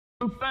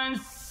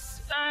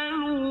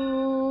فاسألوا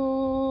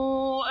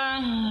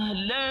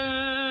أهل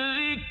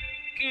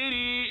الذكر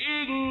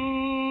إن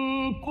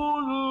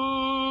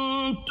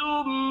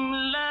كنتم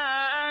لا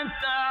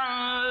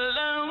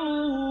تعلمون।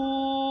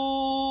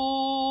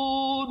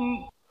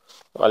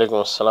 ওয়ালাইকুম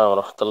আসসালাম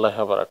রহমতুল্লাহি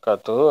ওয়া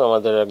বারাকাতুহু।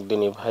 আমাদের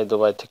একদিনই ভাই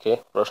দুবাই থেকে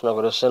প্রশ্ন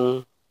করেছেন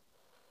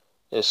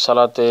যে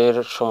সালাতের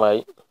সময়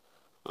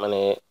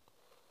মানে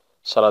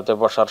সালাতে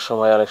বসার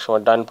সময় অনেক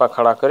সময় ডান পা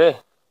খাড়া করে,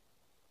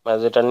 মানে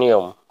যেটা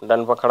নিয়ম,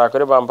 ডান পা খাড়া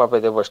করে বাম পা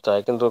পেতে বসতে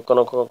হয়, কিন্তু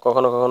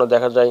কখনো কখনো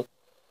দেখা যায়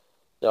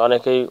যে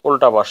অনেকেই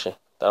উল্টা বসে,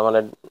 তার মানে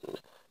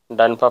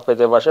ডান পা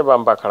পেতে বসে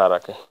বাম পা খাড়া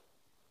রাখে।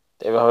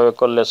 এভাবে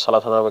করলে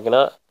সালাত হবে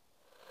কিনা,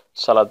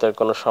 সালাতের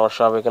কোনো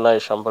সমস্যা হবে কিনা,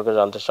 এই সম্পর্কে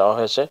জানতে চাওয়া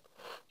হয়েছে।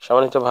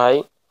 সম্মানিত ভাই,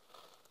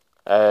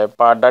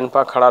 ডান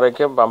পা খাড়া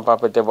রেখে বাম পা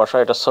পেতে বসা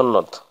এটা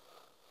সুন্নত।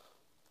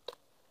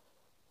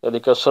 যদি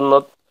কেউ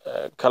সুন্নত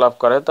খেলাপ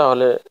করে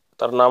তাহলে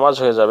তার নামাজ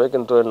হয়ে যাবে,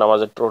 কিন্তু এর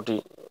নামাজের ত্রুটি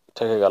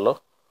থেকে গেল,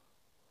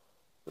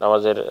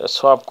 নামাজের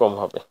সওয়াব কম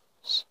হবে।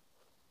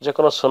 যে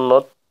কোনো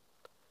সুন্নত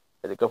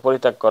যদি কেউ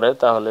পরিত্যাগ করে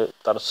তাহলে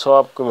তার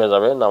সওয়াব কমে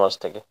যাবে নামাজ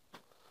থেকে।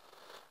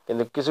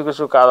 কিন্তু কিছু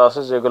কিছু কাজ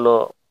আছে যেগুলো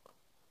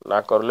না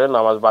করলে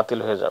নামাজ বাতিল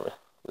হয়ে যাবে।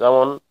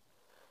 যেমন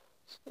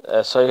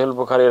সহিহুল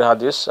বুখারীর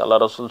হাদিস, আল্লাহ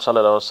রসুল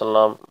সাল্লাল্লাহু আলাইহি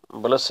ওয়াসাল্লাম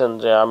বলেছেন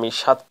যে আমি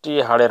 7টি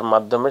হাড়ের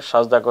মাধ্যমে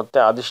সাজদা করতে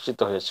আদিষ্টিত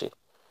হয়েছি।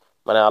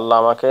 মানে আল্লাহ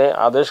আমাকে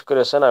আদেশ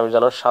করেছেন আমি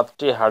যেন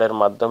 7টি হাড়ের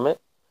মাধ্যমে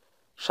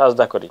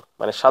সাজদা করি,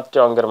 মানে 7টি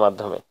অঙ্গের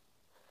মাধ্যমে।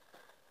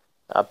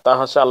 আর তা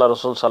হচ্ছে আল্লাহ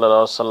রসুল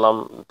সাল্লাল্লাহু আলাইহি ওয়াসাল্লাম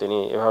তিনি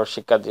এভাবে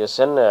শিক্ষা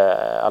দিয়েছেন,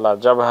 আলা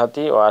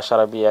জাবহাতি ও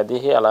আশারা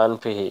বিয়াদিহি আলা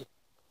আনফিহি,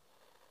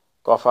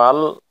 কপাল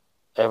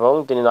এবং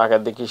তিনি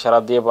নাকের দিকে ইশারা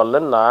দিয়ে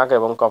বললেন নাক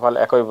এবং কপাল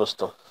একই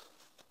বস্তু,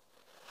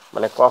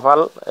 মানে কপাল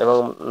এবং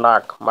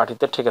নাক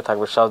মাটিতে ঠেকে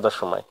থাকবে সাজদার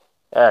সময়।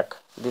 এক।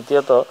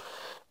 দ্বিতীয়ত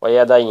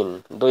ওয়াদাইন,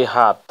 দুই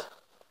হাত,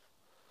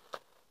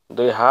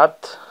 দুই হাত,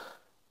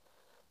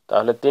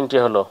 তাহলে 3টি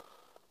হলো।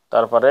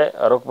 তারপরে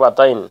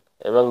রুকবাতাইন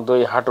এবং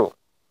দুই হাঁটু,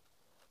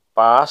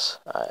 5।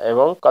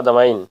 এবং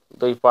কদমাইন,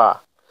 দুই পা,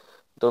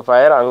 দুই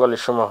পায়ের আঙ্গুলি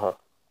সমূহ।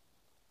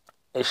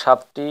 এই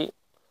 7টি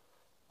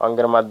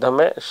অঙ্গের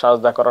মাধ্যমে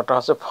সাজদা করাটা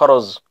হচ্ছে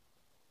ফরজ।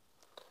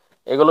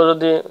 এগুলো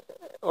যদি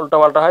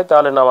উল্টাপাল্টা হয়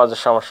তাহলে নামাজের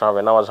সমস্যা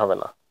হবে, নামাজ হবে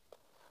না।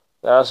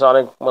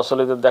 অনেক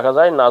মুসল্লিদের দেখা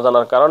যায় না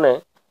জানার কারণে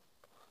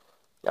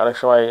অনেক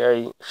সময় এই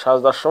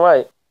সাজদার সময়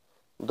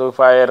দুই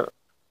পায়ের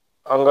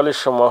আঙ্গুলির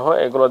সমূহ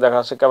এগুলো দেখা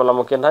যাচ্ছে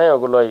কেবলামুখী নাই,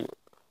 ওগুলোই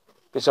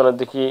পিছনের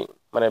দিকে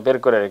মানে বের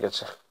করে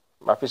রেখেছে,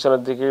 বা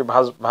পিছনের দিকে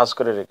ভাঁজ ভাঁজ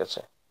করে রেখেছে,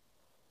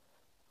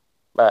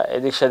 বা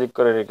এদিক সেদিক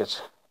করে রেখেছে।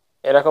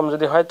 এরকম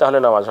যদি হয় তাহলে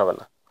নামাজ হবে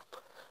না,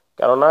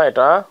 কেননা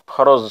এটা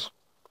ফরজ।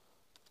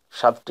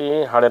 7টি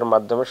হাড়ের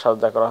মাধ্যমে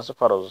সাজদা করা হচ্ছে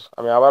ফরজ।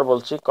 আমি আবার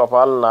বলছি,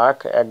 কপাল নাক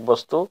এক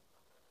বস্তু,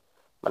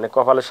 মানে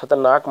কপালের সাথে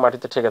নাক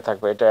মাটিতে ঠেকে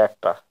থাকবে, এটা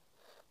একটা।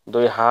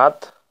 দুই হাত,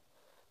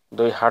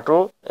 দুই হাঁটু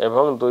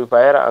এবং দুই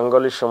পায়ের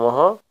আঙ্গুলি সমূহ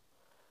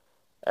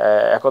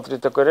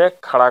একত্রিত করে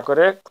খাড়া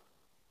করে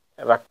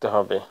রাখতে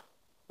হবে,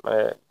 মানে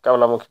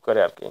কেবলামুখী করে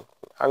আর কি।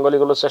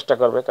 আঙ্গুলিগুলো চেষ্টা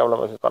করবে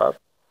কেবলামুখী করার।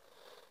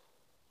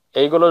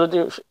 এইগুলো যদি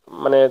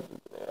মানে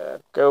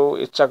কেউ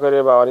ইচ্ছা করে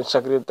বা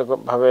অনিচ্ছাকৃত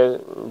ভাবে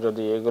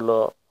যদি এগুলো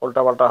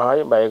উল্টাপাল্টা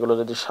হয় বা এগুলো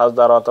যদি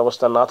সাজদারত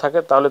অবস্থা না থাকে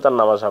তাহলে তার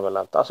নামাজ হবে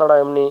না। তাছাড়া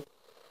এমনি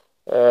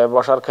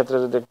বসার ক্ষেত্রে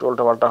যদি একটু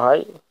উল্টাপাল্টা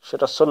হয়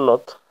সেটা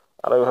সুন্নত।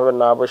 আর ওইভাবে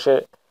না বসে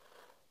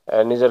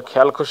নিজের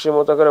খেয়াল খুশি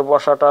মতো করে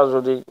বসাটা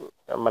যদি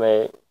মানে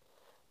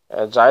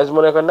জায়েজ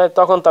মনে করেন নাই,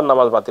 তখন তার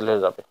নামাজ বাতিল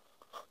হয়ে যাবে।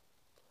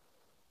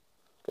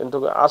 কিন্তু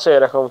আছে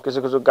এরকম কিছু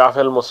কিছু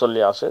গাফেল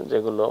মুসল্লি আছে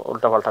যেগুলো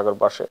উল্টাপাল্টা করে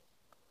বসে।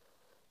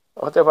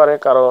 হতে পারে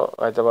কারো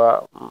হয়তোবা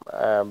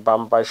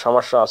বাম পায়ে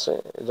সমস্যা আছে,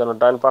 এই জন্য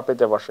ডান পা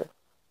পেতে বসে।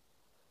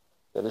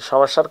 যদি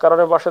সমস্যার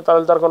কারণে বসে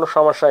তাহলে তার কোনো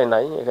সমস্যাই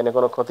নাই, এখানে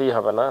কোনো ক্ষতিই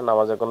হবে না,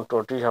 নামাজে কোনো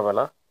ত্রুটি হবে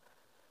না।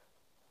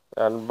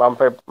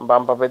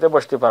 বাম পা পেতে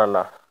বসতে পারে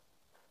না,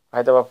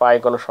 হয়তোবা পায়ে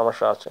কোনো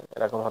সমস্যা আছে,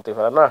 এরকম হতে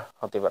পারে না,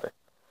 হতে পারে,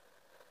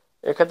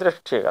 এক্ষেত্রে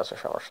ঠিক আছে,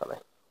 সমস্যা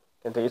নেই।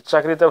 কিন্তু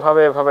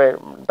ইচ্ছাকৃতভাবে এভাবে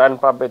ডান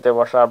পা পেতে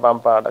বসা, বাম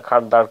পা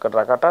খাট দাঁড় করে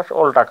রাখাটা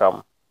উল্টা কাম,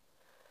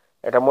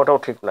 এটা মোটেও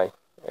ঠিক নাই।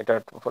 এটা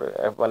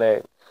মানে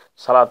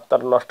সালাদ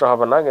তার নষ্ট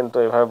হবে না, কিন্তু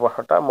এভাবে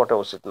বসাটা মোটেও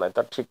উচিত নয়,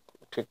 তার ঠিক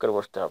ঠিক করে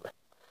বসতে হবে।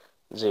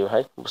 জি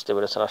ভাই, বুঝতে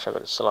পেরেছেন আশা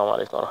করি। আসসালামু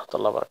আলাইকুম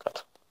রহমতুল্লাহ বারকাত।